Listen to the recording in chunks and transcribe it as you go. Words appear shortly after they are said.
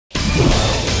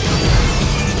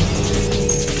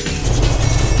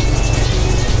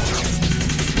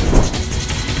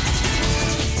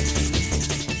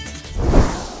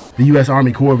The U.S.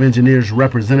 Army Corps of Engineers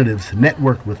representatives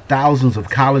networked with thousands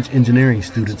of college engineering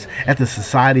students at the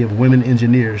Society of Women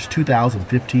Engineers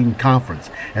 2015 conference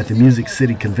at the Music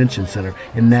City Convention Center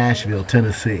in Nashville,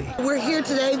 Tennessee. We're here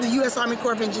today, the U.S. Army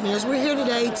Corps of Engineers. We're here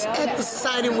today at the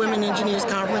Society of Women Engineers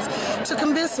conference to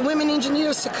convince women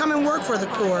engineers to come and work for the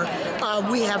Corps.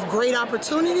 We have great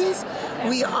opportunities.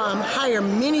 We hire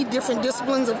many different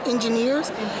disciplines of engineers.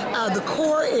 The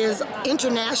Corps is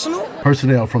international.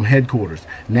 Personnel from headquarters,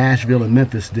 Nashville and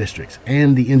Memphis districts,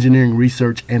 and the Engineering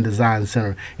Research and Design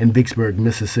Center in Vicksburg,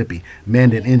 Mississippi,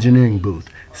 manned an engineering booth,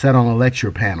 sat on a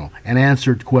lecture panel, and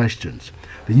answered questions.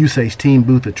 The USACE team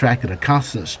booth attracted a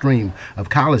constant stream of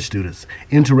college students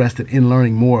interested in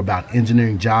learning more about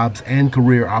engineering jobs and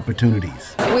career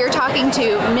opportunities. We're talking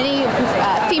to many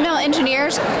female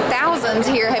engineers. Thousands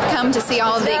here have come to see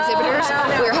all of the exhibitors.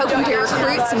 We're hoping to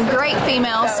recruit some great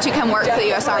females to come work for the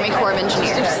U.S. Army Corps of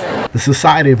Engineers. The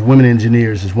Society of Women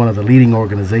Engineers is one of the leading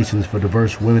organizations for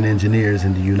diverse women engineers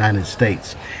in the United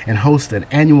States and hosts an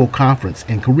annual conference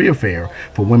and career fair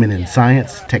for women in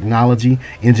science, technology,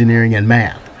 engineering, and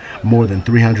math. More than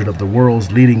 300 of the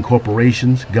world's leading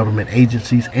corporations, government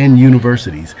agencies, and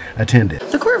universities attended.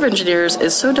 The Corps of Engineers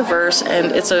is so diverse,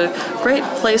 and it's a great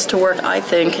place to work, I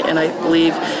think, and I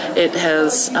believe it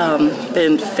has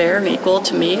been fair and equal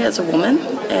to me as a woman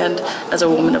and as a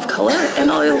woman of color. And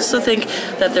I also think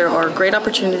that there are great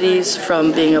opportunities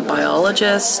from being a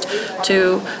biologist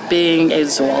to being a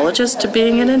zoologist to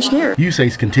being an engineer.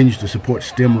 USACE continues to support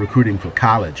STEM recruiting for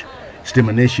college. STEM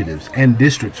initiatives and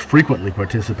districts frequently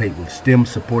participate with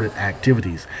STEM-supported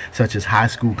activities such as high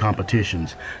school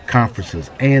competitions, conferences,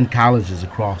 and colleges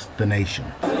across the nation.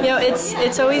 You know,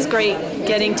 it's always great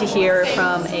getting to hear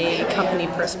from a company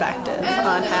perspective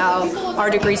on how our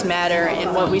degrees matter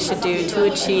and what we should do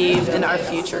to achieve in our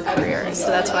future careers. So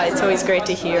that's why it's always great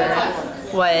to hear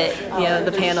what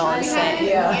the panel is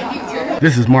saying.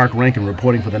 This is Mark Rankin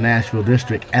reporting for the Nashville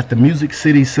District at the Music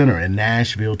City Center in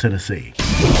Nashville, Tennessee.